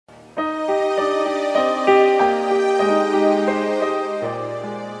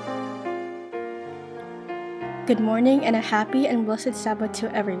Good morning and a happy and blessed Sabbath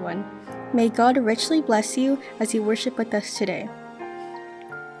to everyone. May God richly bless you as you worship with us today.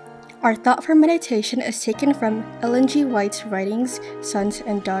 Our thought for meditation is taken from Ellen G. White's writings, Sons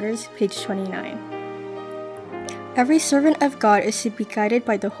and Daughters, page 29. Every servant of God is to be guided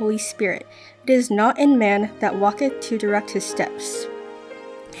by the Holy Spirit. It is not in man that walketh to direct his steps.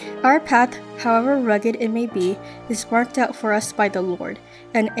 Our path, however rugged it may be, is marked out for us by the Lord,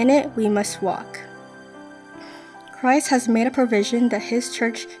 and in it we must walk. Christ has made a provision that his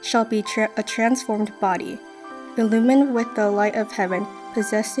church shall be a transformed body, illumined with the light of heaven,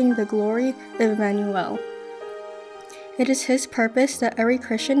 possessing the glory of Emmanuel. It is his purpose that every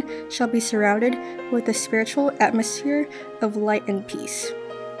Christian shall be surrounded with a spiritual atmosphere of light and peace.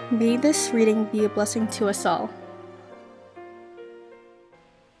 May this reading be a blessing to us all.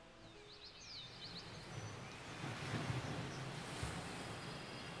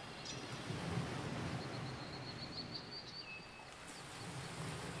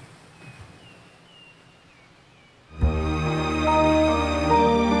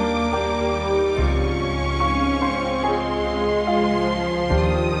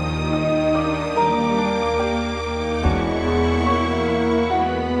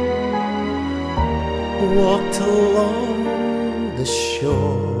 Walked along the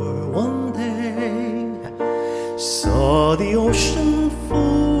shore one day, saw the ocean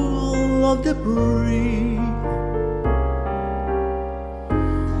full of debris,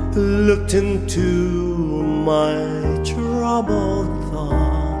 looked into my troubled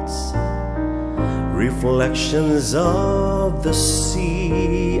thoughts, reflections of the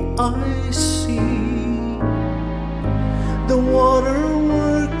sea I see. The water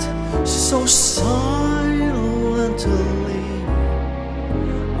worked so silently,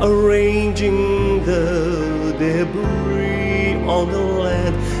 arranging the debris on the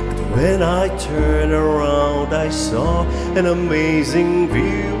land. But when I turned around, I saw an amazing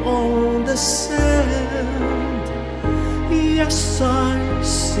view on the sand. Yes, I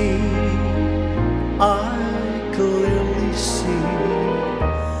see, I clearly see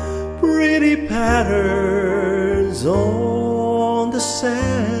pretty patterns on the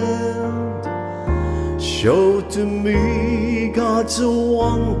sand, show to me God's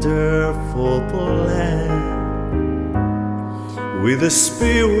wonderful plan. With the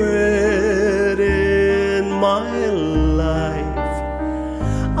Spirit in my life,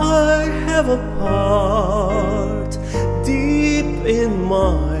 I have a part deep in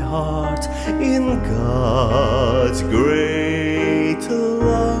my heart in God's great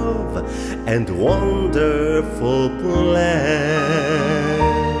love and wonderful plan.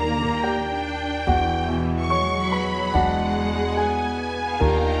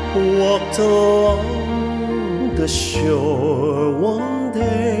 Walked along the shore one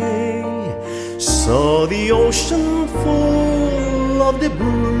day, saw the ocean full of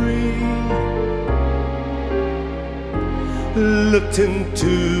debris, looked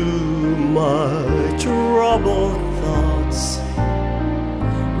into my troubled thoughts,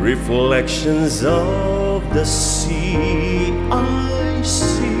 reflections of the sea I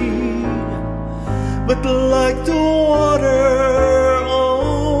see. But like the water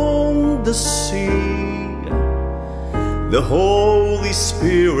on the sea, the Holy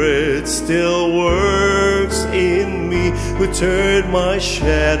Spirit still works in me, who turned my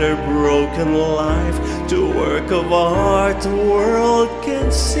shattered, broken life to a work of art the world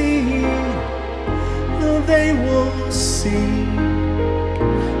can see. They will see,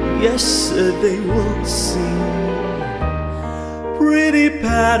 yes, they will see pretty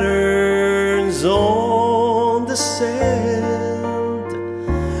patterns on the sand,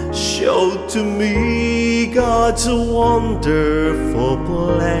 show to me God's wonderful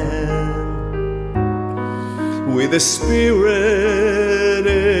plan. With the Spirit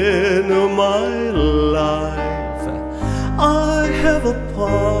in my life, I have a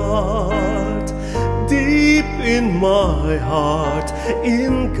part deep in my heart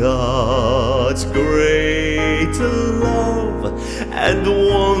in God's great love and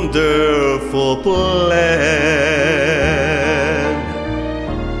wonderful plan.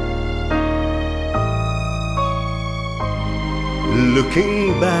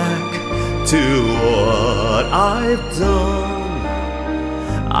 Looking back to what I've done,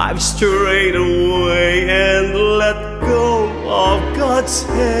 I've strayed away and let go of God's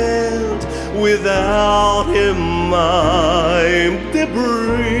hand. Without him I'm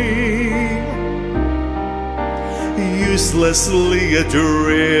debris, uselessly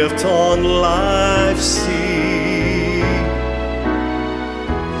adrift on life's sea.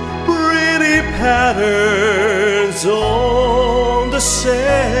 Pretty patterns on the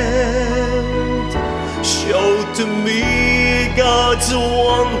sand show show to me God's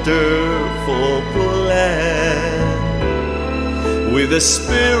wonderful plan. With the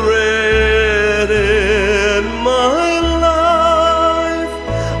Spirit in my life,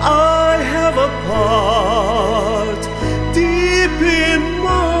 I have a part deep in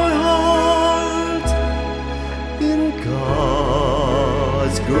my heart in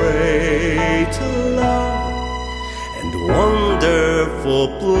God's great love and wonderful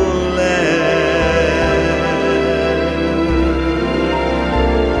plan.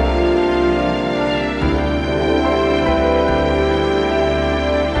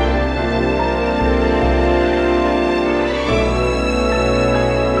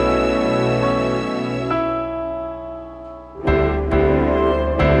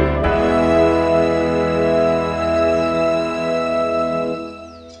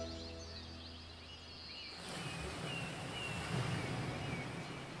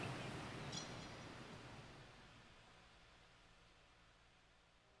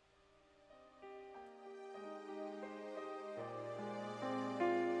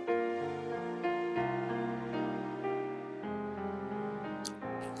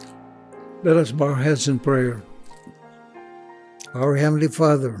 Let us bow our heads in prayer. Our Heavenly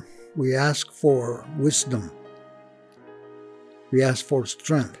Father, we ask for wisdom. We ask for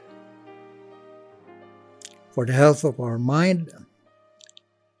strength, for the health of our mind,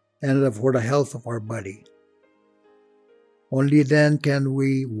 and for the health of our body. Only then can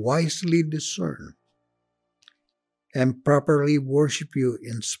we wisely discern and properly worship you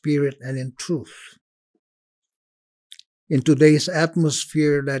in spirit and in truth. In today's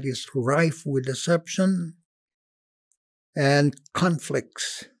atmosphere that is rife with deception and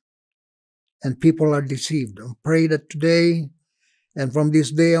conflicts, and people are deceived, I pray that today and from this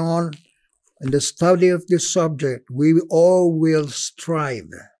day on, in the study of this subject, we all will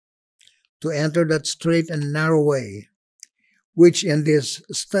strive to enter that straight and narrow way, which in this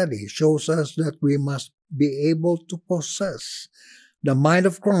study shows us that we must be able to possess the mind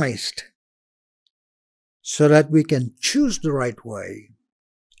of Christ so that we can choose the right way,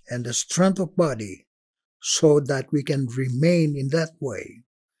 and the strength of body so that we can remain in that way,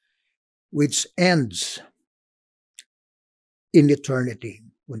 which ends in eternity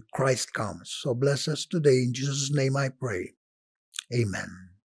when Christ comes. So bless us today. In Jesus' name I pray. Amen.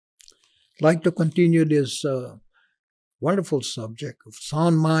 I'd like to continue this wonderful subject of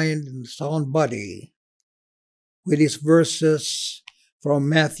sound mind and sound body with these verses from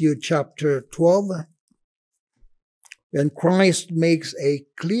Matthew chapter 12. And Christ makes a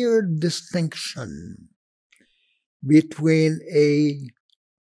clear distinction between a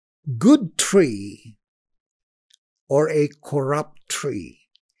good tree or a corrupt tree.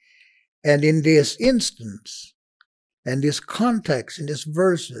 And in this instance, and this context, in these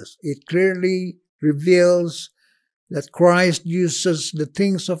verses, it clearly reveals that Christ uses the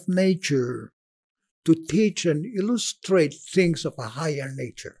things of nature to teach and illustrate things of a higher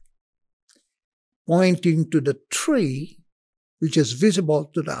nature, pointing to the tree, which is visible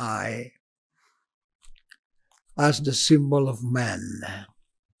to the eye, as the symbol of man.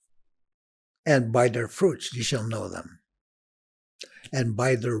 And by their fruits ye shall know them. And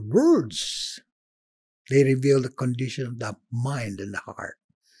by their words, they reveal the condition of the mind and the heart.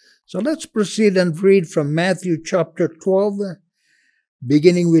 So let's proceed and read from Matthew chapter 12,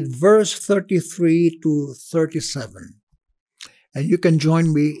 beginning with verse 33 to 37. And you can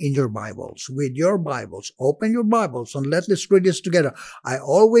join me in your Bibles. With your Bibles, open your Bibles and let's read this together. I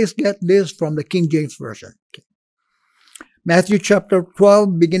always get this from the King James Version. Okay. Matthew chapter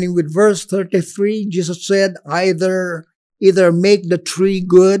 12, beginning with verse 33, Jesus said, either make the tree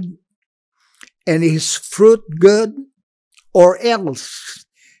good and his fruit good, or else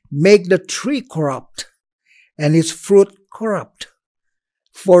make the tree corrupt and his fruit corrupt.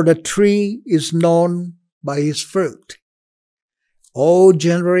 For the tree is known by his fruit. O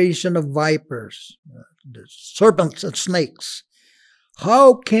generation of vipers, the serpents and snakes,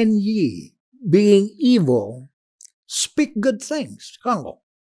 how can ye, being evil, speak good things?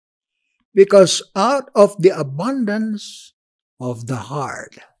 Because out of the abundance of the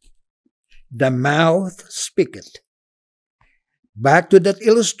heart, the mouth speaketh. Back to that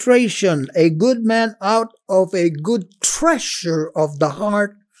illustration, a good man out of a good treasure of the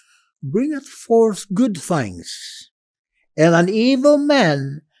heart bringeth forth good things. And an evil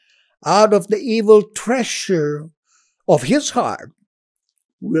man out of the evil treasure of his heart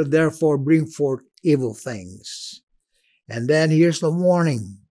will therefore bring forth evil things. And then here's the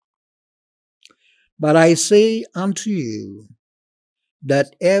warning. But I say unto you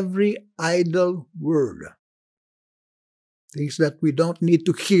that every idle word, things that we don't need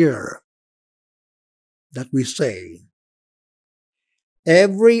to hear, that we say,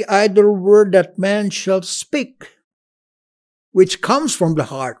 every idle word that man shall speak, which comes from the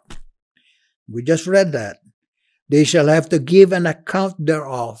heart. We just read that. They shall have to give an account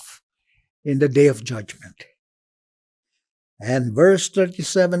thereof in the day of judgment. And verse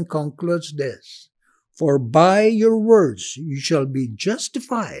 37 concludes this, for by your words you shall be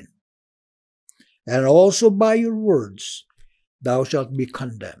justified, and also by your words thou shalt be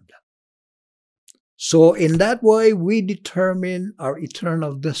condemned. So in that way we determine our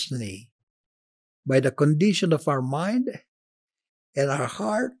eternal destiny by the condition of our mind and our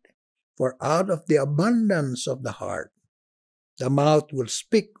heart, for out of the abundance of the heart the mouth will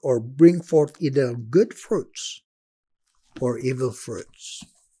speak or bring forth either good fruits or evil fruits.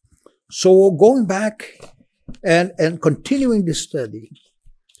 So going back and continuing this study,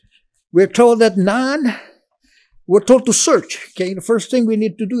 we're told that we're told to search. Okay, the first thing we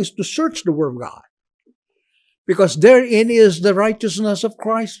need to do is to search the Word of God, because therein is the righteousness of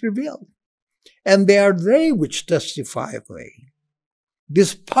Christ revealed. And they are they which testify of me.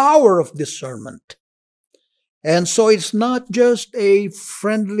 This power of discernment. And so it's not just a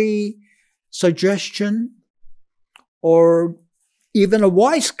friendly suggestion or even a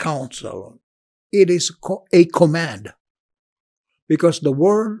wise counsel. It is a command, because the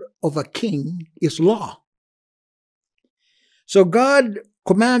word of a king is law. So God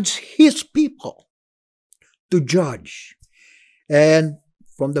commands His people to judge. And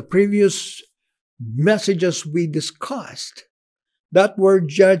from the previous messages we discussed, that word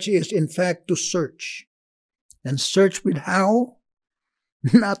judge is in fact to search. And search with how?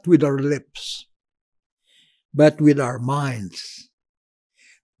 Not with our lips, but with our minds.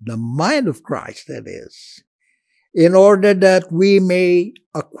 The mind of Christ, that is, in order that we may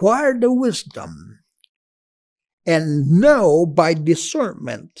acquire the wisdom and know by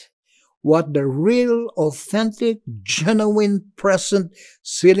discernment what the real, authentic, genuine, present,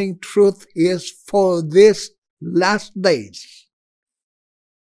 sealing truth is for these last days.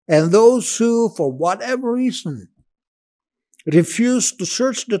 And those who, for whatever reason, refuse to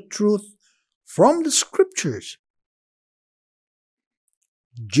search the truth from the Scriptures.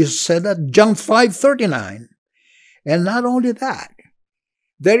 Jesus said that, John 5:39. And not only that,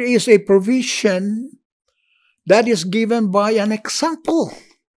 there is a provision that is given by an example.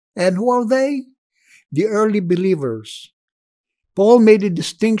 And who are they? The early believers. Paul made a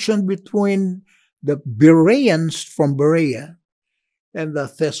distinction between the Bereans from Berea and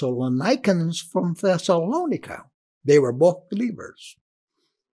the Thessalonians from Thessalonica. They were both believers.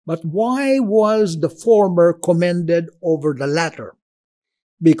 But why was the former commended over the latter?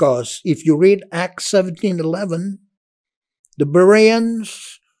 Because if you read Acts 17:11, the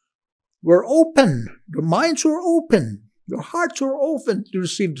Bereans were open. Their minds were open. Their hearts were open to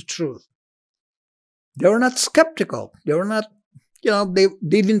receive the truth. They were not skeptical. They were not, they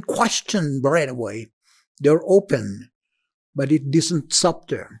didn't question right away. They were open. But it didn't stop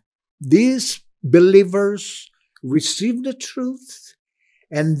there. These believers received the truth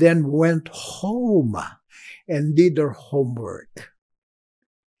and then went home and did their homework.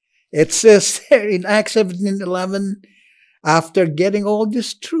 It says there in Acts 17:11, after getting all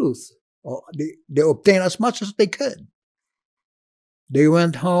this truth, they obtained as much as they could. They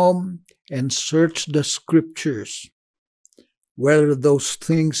went home and searched the Scriptures, whether those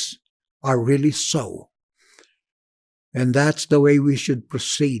things are really so. And that's the way we should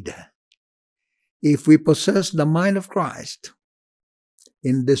proceed. If we possess the mind of Christ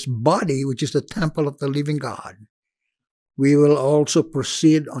in this body, which is the temple of the living God, we will also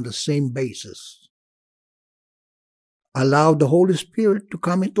proceed on the same basis. Allow the Holy Spirit to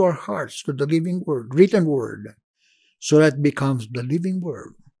come into our hearts, to the living word, written word, so that it becomes the living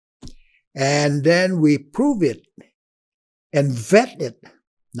word. And then we prove it and vet it,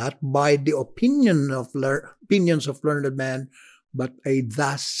 not by the opinions of learned men, but a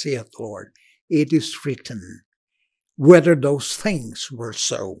thus saith the Lord. It is written, whether those things were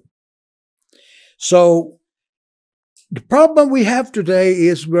so. So, the problem we have today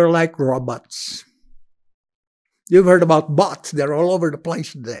is we're like robots. You've heard about bots. They're all over the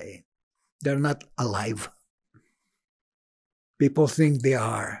place today. They're not alive. People think they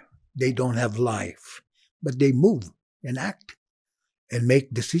are. They don't have life. But they move and act and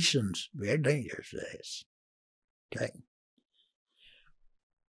make decisions. Very dangerous, this. Okay.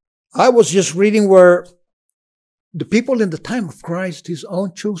 I was just reading where the people in the time of Christ, His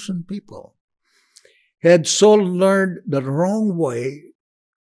own chosen people, had so learned the wrong way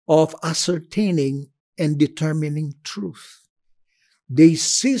of ascertaining and determining truth. They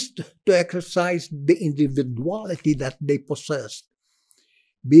ceased to exercise the individuality that they possessed,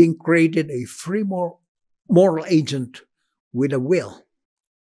 being created a free moral agent with a will.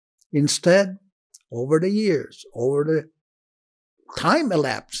 Instead, over the years, over the time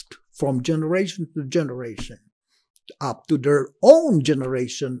elapsed from generation to generation, up to their own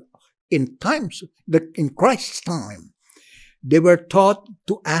generation in Christ's time, they were taught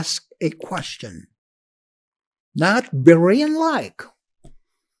to ask a question. Not Berean-like,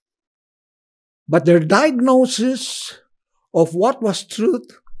 but their diagnosis of what was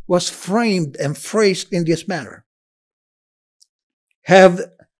truth was framed and phrased in this manner. Have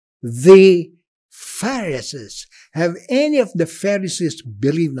any of the Pharisees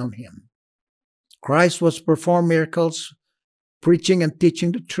believed on him? Christ was performing miracles, preaching and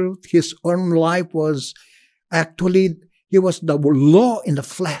teaching the truth. His own life was he was the law in the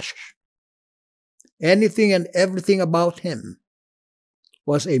flesh. Anything and everything about him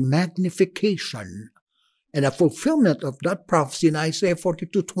was a magnification and a fulfillment of that prophecy in Isaiah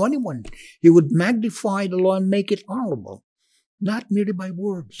 42:21. He would magnify the law and make it honorable, not merely by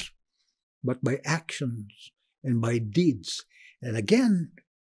words, but by actions and by deeds. And again,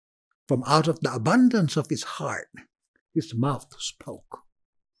 from out of the abundance of his heart, his mouth spoke.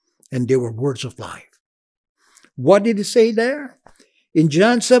 And they were words of life. What did he say there? In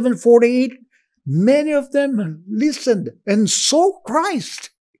John 7:48, many of them listened and saw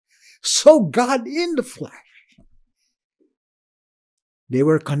Christ, saw God in the flesh. They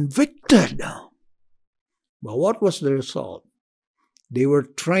were convicted. But what was the result? They were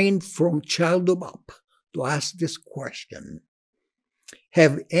trained from childhood up to ask this question.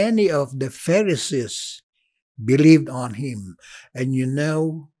 Have any of the Pharisees believed on him? And you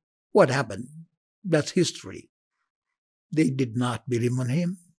know what happened? That's history. They did not believe on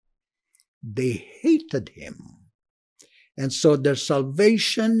him. They hated him. And so their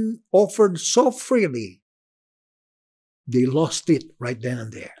salvation offered so freely, they lost it right then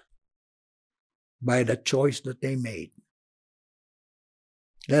and there by the choice that they made.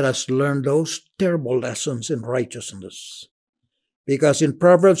 Let us learn those terrible lessons in righteousness. Because in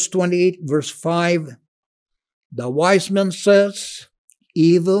Proverbs 28 verse 5, the wise man says,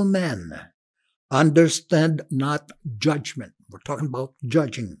 evil men understand not judgment. We're talking about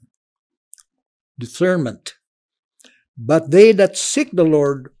judging, discernment. But they that seek the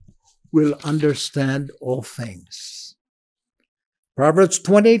Lord will understand all things. Proverbs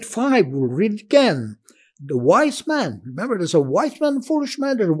 28:5, we'll read it again. The wise man, remember there's a wise man and foolish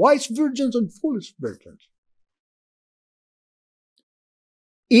man, there's wise virgins and foolish virgins.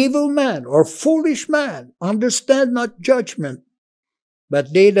 Evil man or foolish man understand not judgment,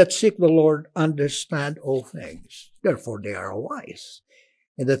 but they that seek the Lord understand all things. Therefore they are wise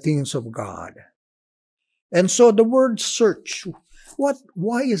in the things of God. And so the word search,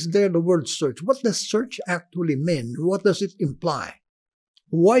 why is there the word search? What does search actually mean? What does it imply?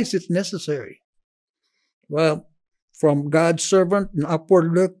 Why is it necessary? Well, from God's servant in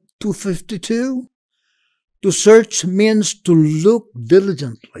Upward Look 252, to search means to look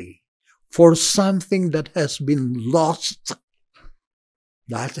diligently for something that has been lost.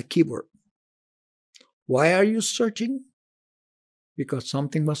 That's a key word. Why are you searching? Because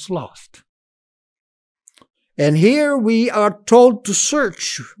something was lost. And here we are told to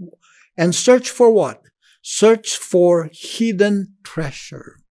search. And search for what? Search for hidden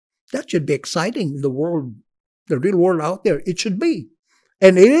treasure. That should be exciting in the world, the real world out there. It should be.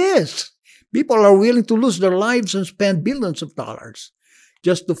 And it is. People are willing to lose their lives and spend billions of dollars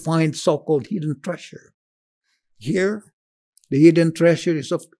just to find so-called hidden treasure. Here, the hidden treasure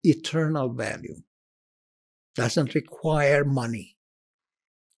is of eternal value. Doesn't require money.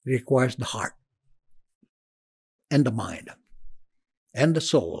 It requires the heart and the mind and the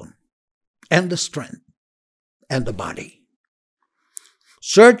soul and the strength and the body.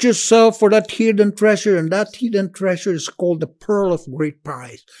 Search yourself for that hidden treasure, and that hidden treasure is called the pearl of great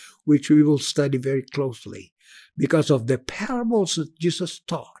price, which we will study very closely because of the parables that Jesus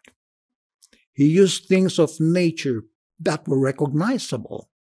taught. He used things of nature that were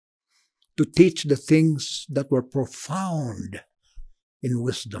recognizable to teach the things that were profound in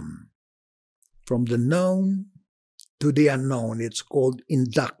wisdom. From the known to the unknown, it's called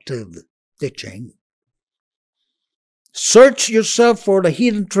inductive teaching. Search yourself for the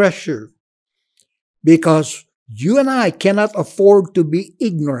hidden treasure because you and I cannot afford to be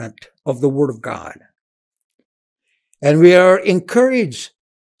ignorant of the Word of God. And we are encouraged,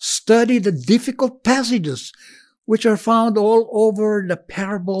 study the difficult passages which are found all over the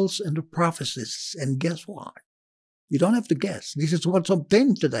parables and the prophecies. And guess what? You don't have to guess. This is what's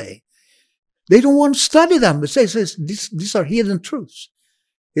obtained today. They don't want to study them. It says these are hidden truths.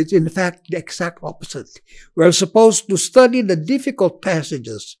 It's in fact the exact opposite. We're supposed to study the difficult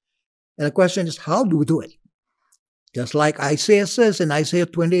passages. And the question is, how do we do it? Just like Isaiah says in Isaiah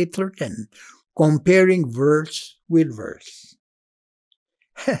 28:13, comparing verse with verse.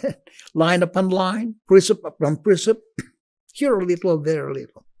 Line upon line, precept upon precept, here a little, there a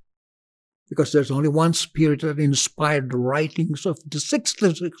little. Because there's only one Spirit that inspired the writings of the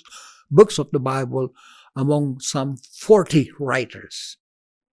 66 books of the Bible among some 40 writers.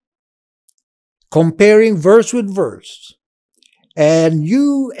 Comparing verse with verse. And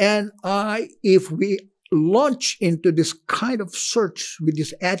you and I, if we launch into this kind of search with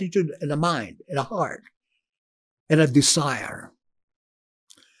this attitude in a mind, in a heart, and a desire,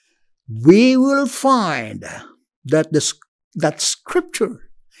 we will find that that Scripture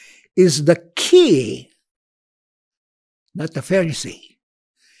is the key, not the Pharisee,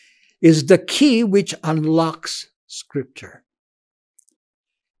 is the key which unlocks Scripture.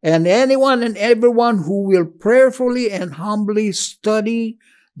 And anyone and everyone who will prayerfully and humbly study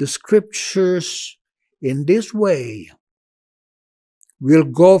the Scriptures in this way will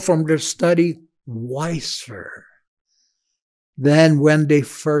go from their study wiser than when they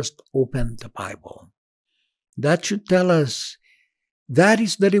first opened the Bible. That should tell us that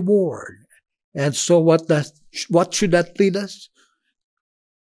is the reward. And so what should that lead us?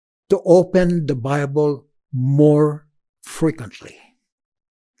 To open the Bible more frequently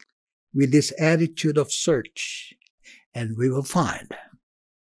with this attitude of search, and we will find.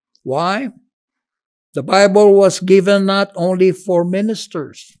 Why? The Bible was given not only for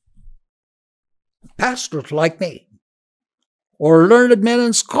ministers, pastors like me, or learned men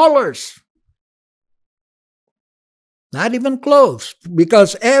and scholars. Not even close,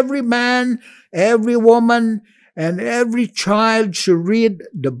 because every man, every woman, and every child should read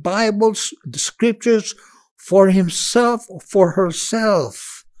the Bible, the Scriptures, for himself or for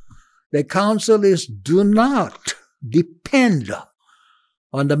herself. The counsel is, do not depend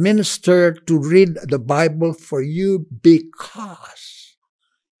on the minister to read the Bible for you, because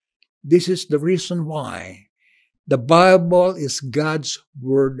this is the reason why the Bible is God's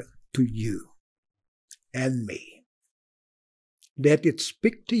word to you and me. Let it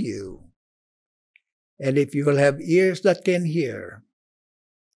speak to you. And if you will have ears that can hear,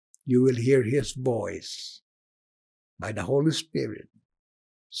 you will hear His voice by the Holy Spirit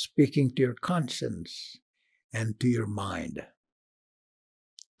speaking to your conscience and to your mind,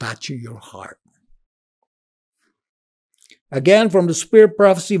 touching your heart. Again, from the Spirit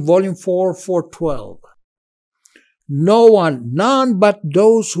Prophecy, Volume 4, 412. None but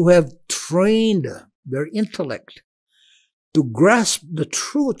those who have trained their intellect to grasp the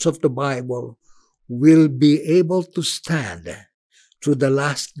truths of the Bible will be able to stand through the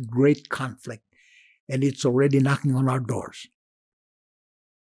last great conflict. And it's already knocking on our doors.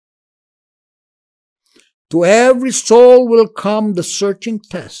 To every soul will come the searching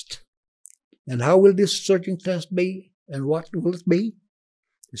test. And how will this searching test be? And what will it be?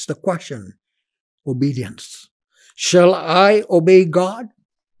 It's the question. Obedience. Shall I obey God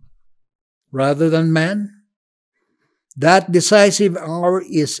rather than man? That decisive hour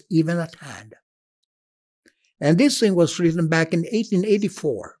is even at hand. And this thing was written back in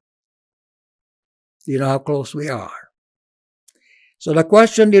 1884. You know how close we are. So the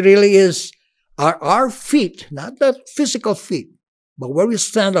question really is, are our feet, not the physical feet, but where we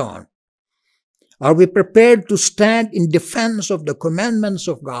stand on, are we prepared to stand in defense of the commandments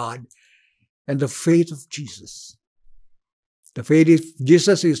of God and the faith of Jesus? The faith of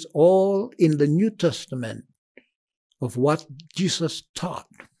Jesus is all in the New Testament of what Jesus taught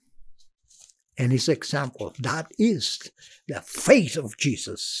and His example. That is the faith of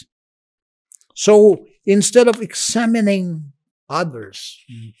Jesus. So instead of examining others,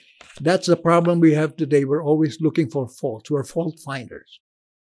 that's the problem we have today. We're always looking for faults. We're fault finders.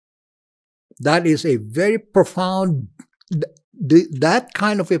 That is a very profound, that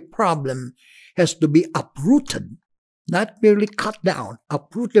kind of a problem has to be uprooted, not merely cut down,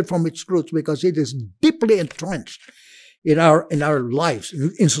 uprooted from its roots, because it is deeply entrenched in our lives,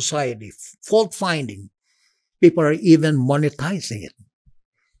 in society. Fault finding. People are even monetizing it.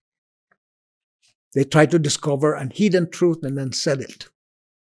 They try to discover a hidden truth and then sell it.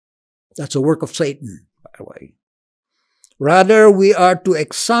 That's a work of Satan, by the way. Rather, we are to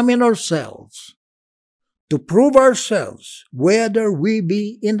examine ourselves, to prove ourselves whether we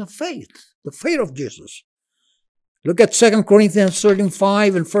be in the faith of Jesus. Look at 2 Corinthians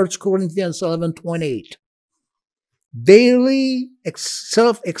 13:5 and 1 Corinthians 11:28. Daily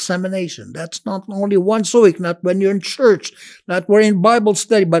self-examination. That's not only once a week, not when you're in church, not when you're in Bible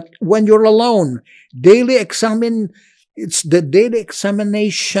study, but when you're alone. It's the daily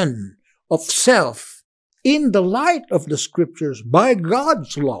examination of self in the light of the Scriptures by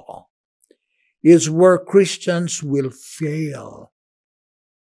God's law. is where Christians will fail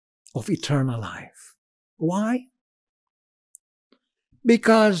of eternal life. Why?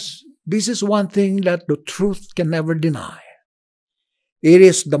 Because this is one thing that the truth can never deny. It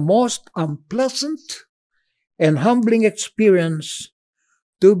is the most unpleasant and humbling experience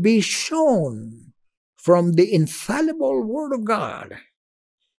to be shown from the infallible Word of God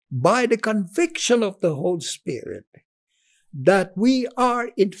by the conviction of the Holy Spirit that we are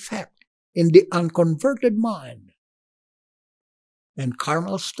in fact in the unconverted mind and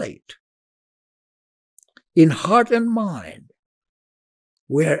carnal state. In heart and mind,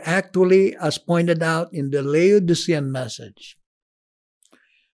 we are actually, as pointed out in the Laodicean message,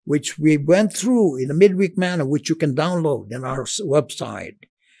 which we went through in a midweek manner, which you can download in our website,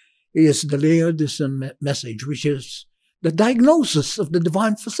 is the Laodicean message, which is the diagnosis of the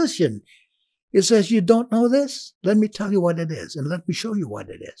divine physician. It says, you don't know this? Let me tell you what it is, and let me show you what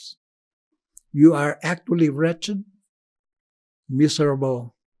it is. You are actually wretched,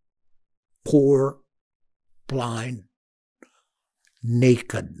 miserable, poor, blind,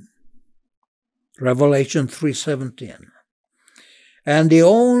 naked. Revelation 3:17. And the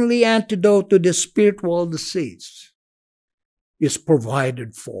only antidote to the spiritual disease is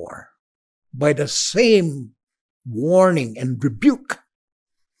provided for by the same warning and rebuke.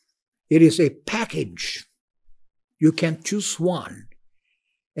 It is a package. You can't choose one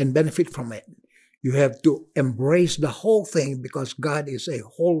and benefit from it. You have to embrace the whole thing because God is a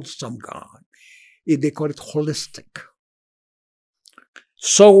wholesome God. They call it holistic.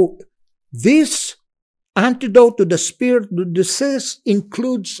 So this antidote to the spiritual disease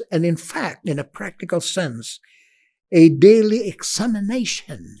includes, and in fact, in a practical sense, a daily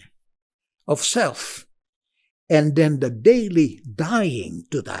examination of self, and then the daily dying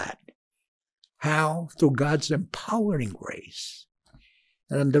to that. How? Through God's empowering grace.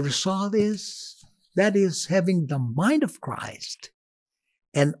 And the result is, that is having the mind of Christ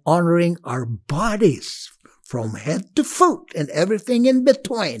and honoring our bodies from head to foot and everything in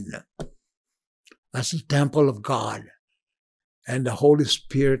between as the temple of God and the Holy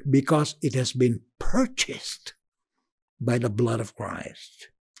Spirit, because it has been purchased by the blood of Christ.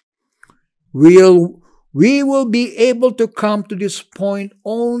 We will be able to come to this point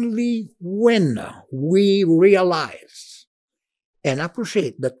only when we realize and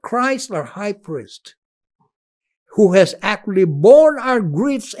appreciate that Christ, our high priest, who has actually borne our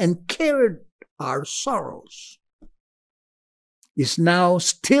griefs and carried our sorrows, is now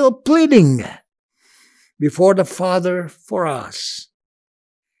still pleading before the Father for us,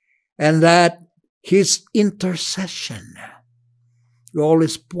 and that his intercession, we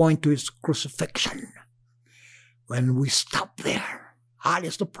always point to his crucifixion. When we stop there, that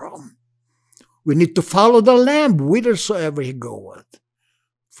is the problem. We need to follow the Lamb whithersoever he goeth.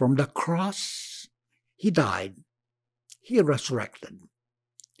 From the cross, he died, he resurrected,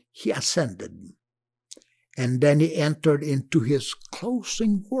 he ascended, and then he entered into his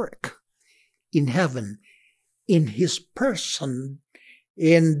closing work in heaven, in his person,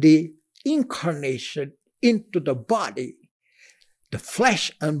 in the incarnation into the body, the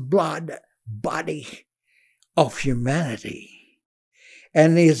flesh and blood body of humanity.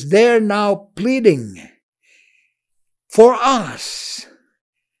 And is there now pleading for us.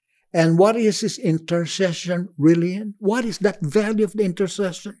 And what is his intercession really in? What is that value of the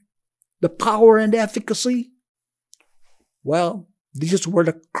intercession? The power and the efficacy? Well, this is where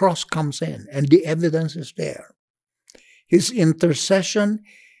the cross comes in, and the evidence is there. His intercession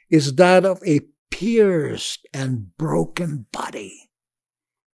is that of a pierced and broken body,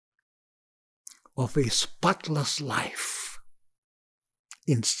 of a spotless life,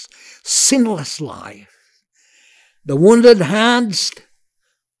 in sinless life. The wounded hands,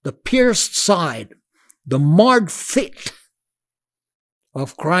 the pierced side, the marred feet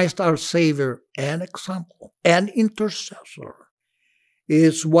of Christ our Savior and example and intercessor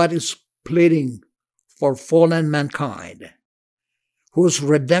is what is pleading for fallen mankind, whose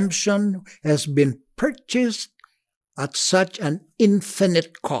redemption has been purchased at such an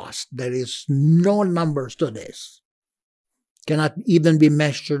infinite cost. There is no numbers to this. Cannot even be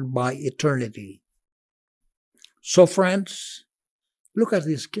measured by eternity. So friends, look at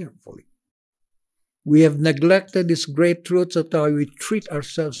this carefully. We have neglected these great truths that we treat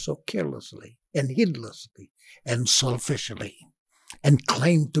ourselves so carelessly and heedlessly and selfishly and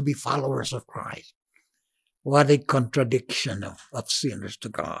claim to be followers of Christ. What a contradiction of sinners to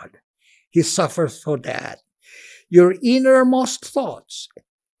God. He suffers for that. Your innermost thoughts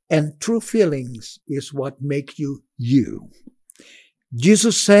and true feelings is what make you you.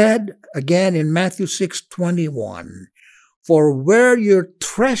 Jesus said, again in Matthew 6:21, "For where your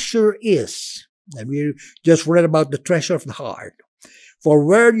treasure is, And we just read about the treasure of the heart. For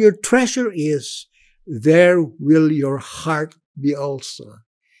where your treasure is, there will your heart be also.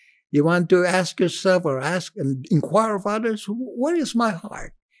 You want to ask yourself or ask and inquire of others, where is my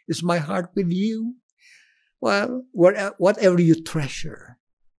heart? Is my heart with you? Well, whatever you treasure,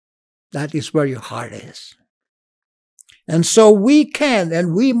 that is where your heart is. And so we can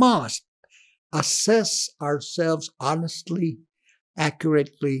and we must assess ourselves honestly,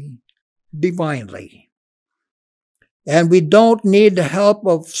 accurately, divinely. And we don't need the help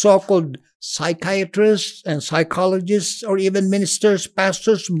of so-called psychiatrists and psychologists or even ministers,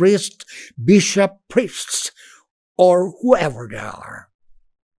 pastors, priests, or whoever they are.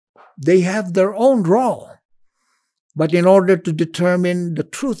 They have their own role. But in order to determine the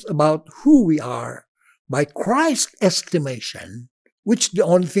truth about who we are by Christ's estimation, which is the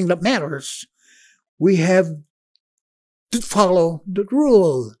only thing that matters, we have to follow the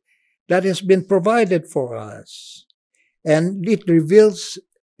rule that has been provided for us. And it reveals,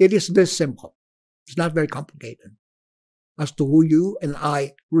 it is this simple. It's not very complicated as to who you and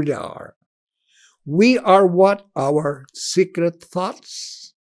I really are. We are what our secret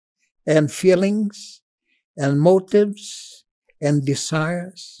thoughts and feelings and motives and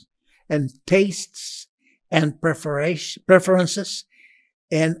desires and tastes and preferences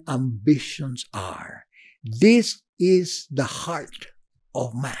and ambitions are. This is the heart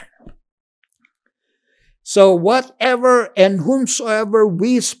of man. So whatever and whomsoever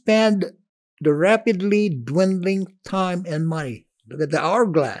we spend the rapidly dwindling time and money, look at the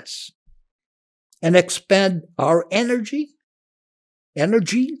hourglass, and expend our energies,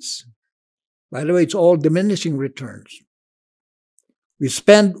 by the way, it's all diminishing returns.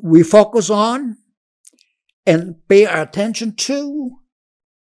 We focus on and pay our attention to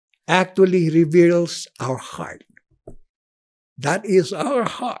actually reveals our heart. That is our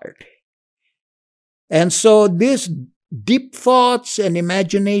heart. And so these deep thoughts and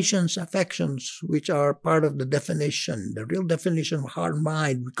imaginations, affections, which are part of the definition, the real definition of heart and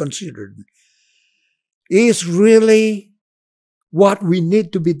mind we considered, is really what we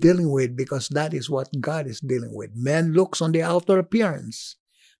need to be dealing with, because that is what God is dealing with. Man looks on the outer appearance,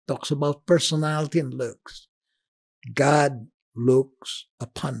 talks about personality and looks. God looks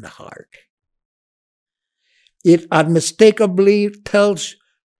upon the heart. It unmistakably tells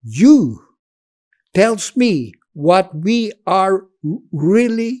me what we are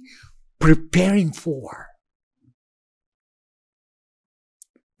really preparing for.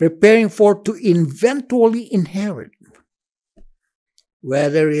 Preparing for to eventually inherit.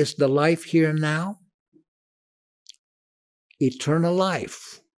 Whether it's the life here now, eternal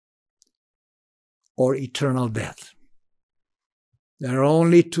life, or eternal death. There are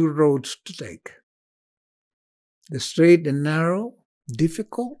only two roads to take. The straight and narrow,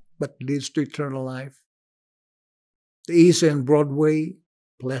 difficult, but leads to eternal life. The easy and broad way,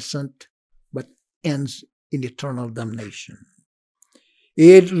 pleasant, but ends in eternal damnation.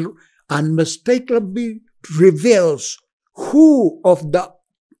 It unmistakably reveals who of the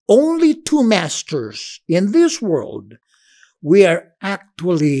only two masters in this world we are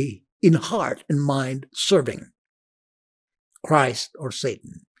actually in heart and mind serving, Christ or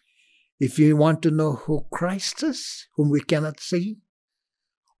Satan. If you want to know who Christ is, whom we cannot see,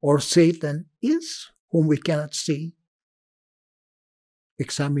 or Satan is, whom we cannot see,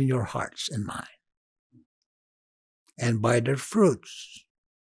 examine your hearts and mind. And by their fruits,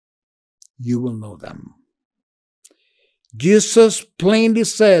 you will know them. Jesus plainly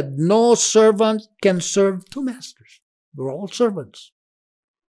said, no servant can serve two masters. We're all servants.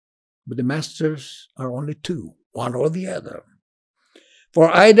 But the masters are only two, one or the other. For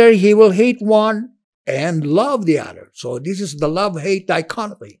either he will hate one and love the other. So this is the love-hate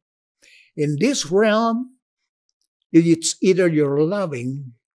dichotomy. In this realm, it's either you're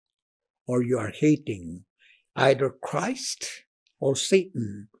loving or you are hating. Either Christ or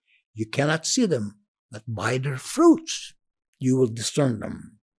Satan. You cannot see them, but by their fruits you will discern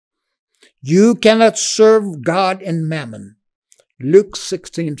them. You cannot serve God and mammon. Luke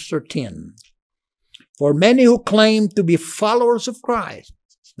 16:13. For many who claim to be followers of Christ,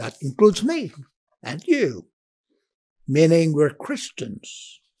 that includes me and you, meaning we're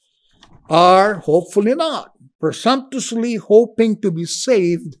Christians, are hopefully not, presumptuously hoping to be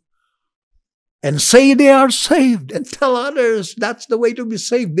saved and say they are saved and tell others that's the way to be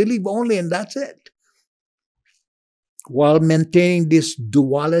saved, believe only and that's it. While maintaining this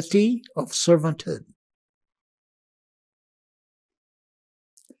duality of servanthood,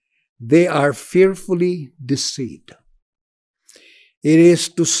 they are fearfully deceived. It is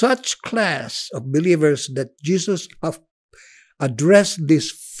to such class of believers that Jesus address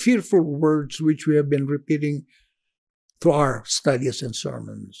these fearful words which we have been repeating through our studies and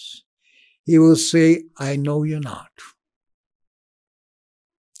sermons. He will say, I know you not.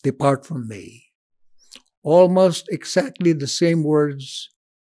 Depart from me. Almost exactly the same words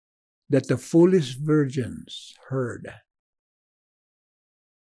that the foolish virgins heard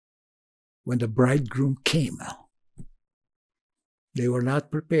when the bridegroom came. They were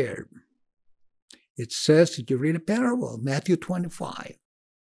not prepared. It says, if you read a parable, Matthew 25,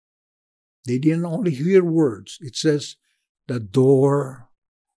 they didn't only hear words. It says, the door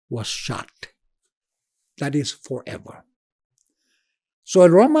was shut. That is forever. So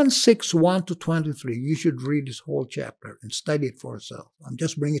in Romans 6, 1-23, you should read this whole chapter and study it for yourself. I'm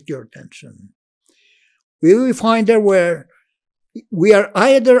just bringing it to your attention. We will find there where we are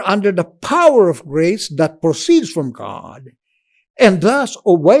either under the power of grace that proceeds from God, and thus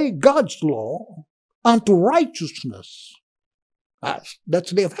obey God's law unto righteousness.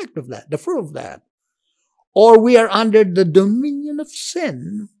 That's the effect of that, the fruit of that. Or we are under the dominion of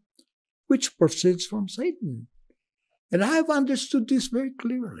sin, which proceeds from Satan. And I have understood this very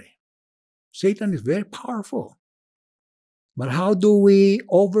clearly. Satan is very powerful. But how do we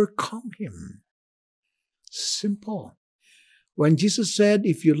overcome him? Simple. When Jesus said,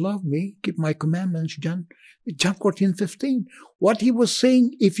 if you love me, keep my commandments, John 14:15, what he was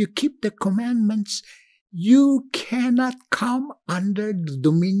saying, if you keep the commandments, you cannot come under the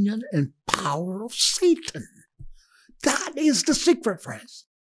dominion and power of Satan. That is the secret, friends.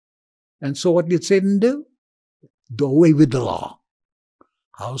 And so what did Satan do? Do away with the law.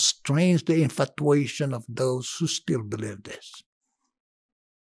 How strange the infatuation of those who still believe this.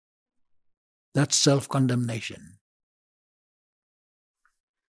 That's self-condemnation.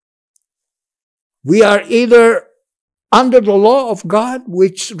 We are either under the law of God,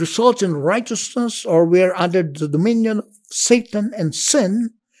 which results in righteousness, or we are under the dominion of Satan and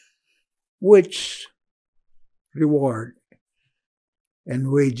sin, which reward and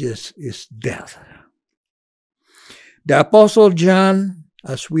wages is death. The Apostle John,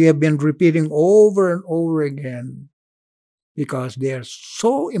 as we have been repeating over and over again, because they are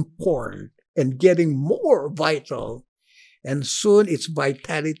so important and getting more vital, and soon its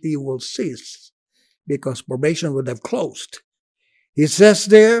vitality will cease because probation would have closed. He says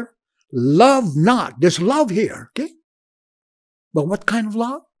there, love not. There's love here, okay? But what kind of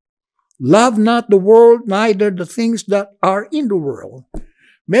love? Love not the world, neither the things that are in the world.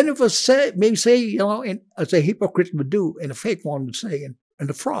 Many of us may say, as a hypocrite would do, and a fake one would say, and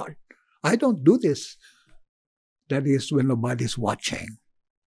a fraud. I don't do this. That is when nobody's watching.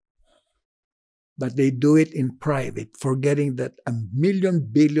 But they do it in private, forgetting that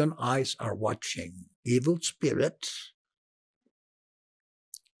 1,000,000 billion eyes are watching. Evil spirits,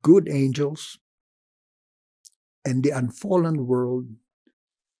 good angels, and the unfallen world,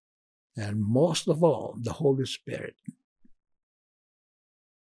 and most of all, the Holy Spirit.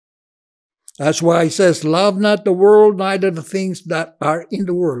 That's why he says, love not the world, neither the things that are in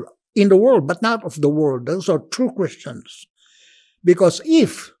the world. In the world, but not of the world. Those are true Christians. Because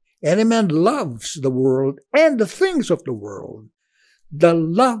if any man loves the world and the things of the world, the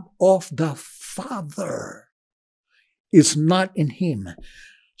love of the Father is not in him.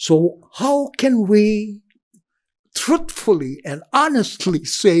 So how can we truthfully and honestly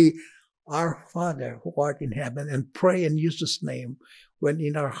say, our Father who art in heaven, and pray in Jesus' name, when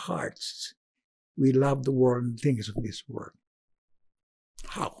in our hearts we love the world and things of this world?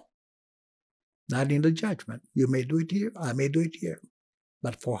 How? Not in the judgment. You may do it here, I may do it here.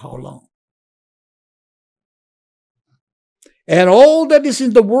 But for how long? And all that is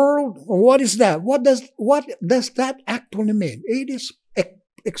in the world, what is that? What does that actually mean? It is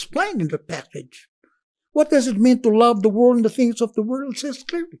explained in the passage. What does it mean to love the world and the things of the world? It says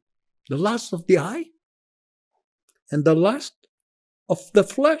clearly. The lust of the eye, and the lust of the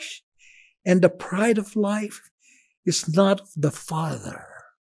flesh, and the pride of life is not of the Father,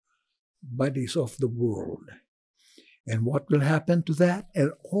 but is of the world. And what will happen to that?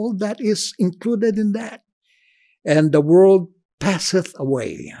 And all that is included in that. And the world passeth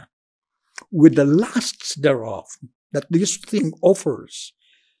away with the lusts thereof that this thing offers.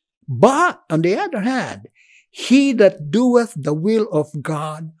 But on the other hand, he that doeth the will of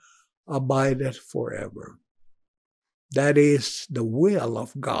God abideth forever. That is, the will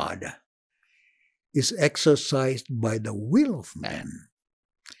of God is exercised by the will of man.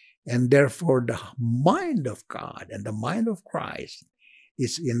 And therefore, the mind of God and the mind of Christ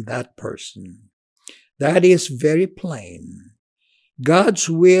is in that person. That is very plain. God's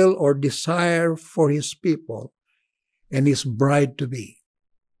will or desire for his people and his bride to be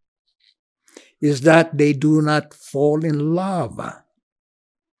is that they do not fall in love,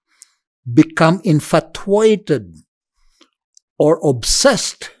 become infatuated, or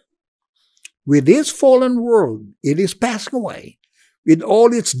obsessed with this fallen world. It is passing away with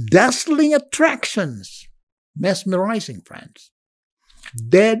all its dazzling attractions. Mesmerizing, friends.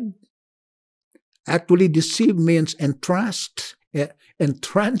 Dead actually deceive means entranced,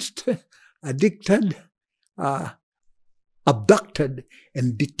 addicted, abducted,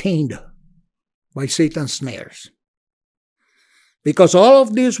 and detained by Satan's snares. Because all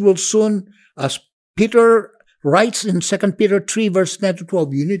of this will soon, as Peter writes in 2 Peter 3, verse 10 to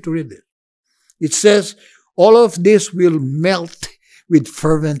 12, you need to read it. It says, all of this will melt with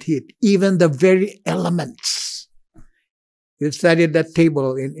fervent heat, even the very elements. You studied that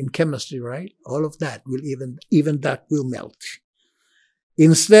table in chemistry, right? All of that will even that will melt.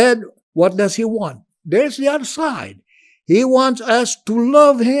 Instead, what does he want? There's the other side. He wants us to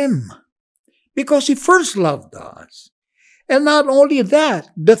love him because he first loved us. And not only that,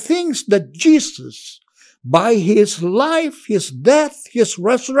 the things that Jesus, by his life, his death, his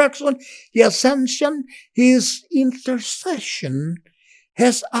resurrection, his ascension, his intercession,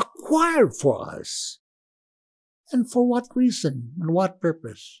 has acquired for us. And for what reason and what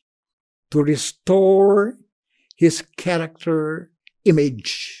purpose? To restore his character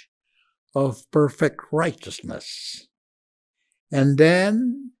image of perfect righteousness. And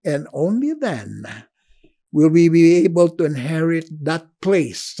then, and only then, will we be able to inherit that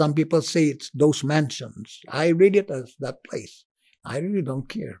place. Some people say it's those mansions. I read it as that place. I really don't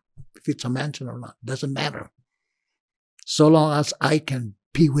care if it's a mansion or not. Doesn't matter. So long as I can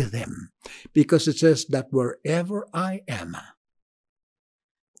be with him. Because it says that wherever I am,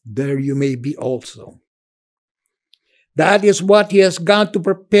 there you may be also. That is what he has gone to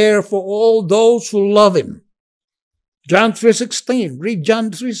prepare for all those who love him. John 3:16. Read John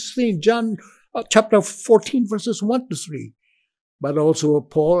 3:16. John chapter 14, verses 1 to 3. But also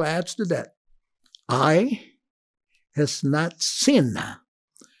Paul adds to that, eye has not seen,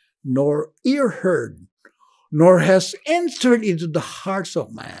 nor ear heard, nor has entered into the hearts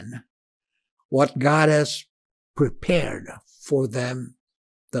of man what God has prepared for them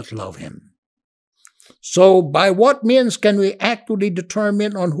that love him. So by what means can we actually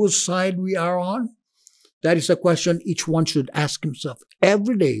determine on whose side we are on? That is a question each one should ask himself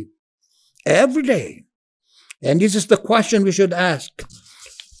every day. Every day. And this is the question we should ask.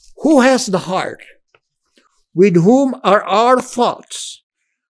 Who has the heart? With whom are our thoughts?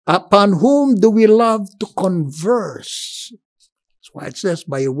 Upon whom do we love to converse? That's why it says,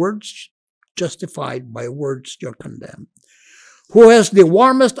 by your words justified, by words you're condemned. Who has the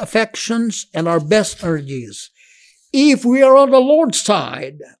warmest affections and our best energies? If we are on the Lord's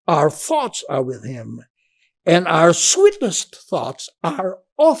side, our thoughts are with him, and our sweetest thoughts are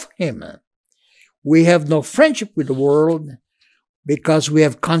of him. We have no friendship with the world because we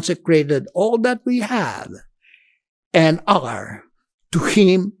have consecrated all that we have and are to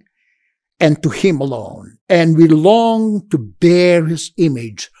him and to him alone. And we long to bear his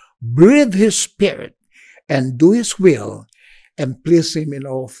image, breathe his spirit, and do his will, and please him in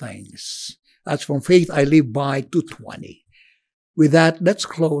all things. That's from Faith I Live By 2:20. With that, let's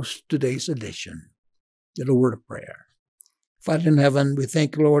close today's edition with a word of prayer. Father in heaven, we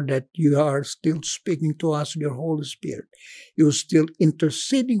thank you, Lord, that you are still speaking to us with your Holy Spirit. You are still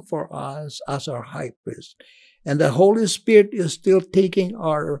interceding for us as our high priest. And the Holy Spirit is still taking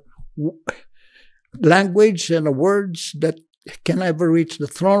our language and the words that can never reach the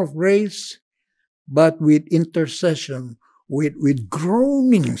throne of grace, but with intercession, with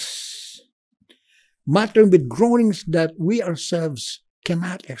groanings, muttering with groanings that we ourselves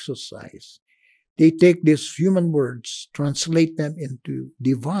cannot exercise. They take these human words, translate them into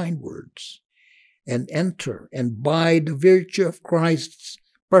divine words, and enter, and by the virtue of Christ's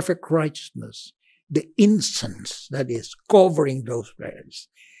perfect righteousness, the incense that is covering those prayers,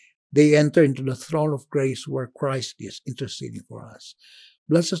 they enter into the throne of grace where Christ is interceding for us.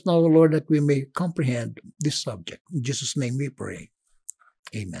 Bless us now, O Lord, that we may comprehend this subject. In Jesus' name we pray.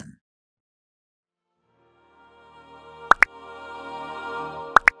 Amen.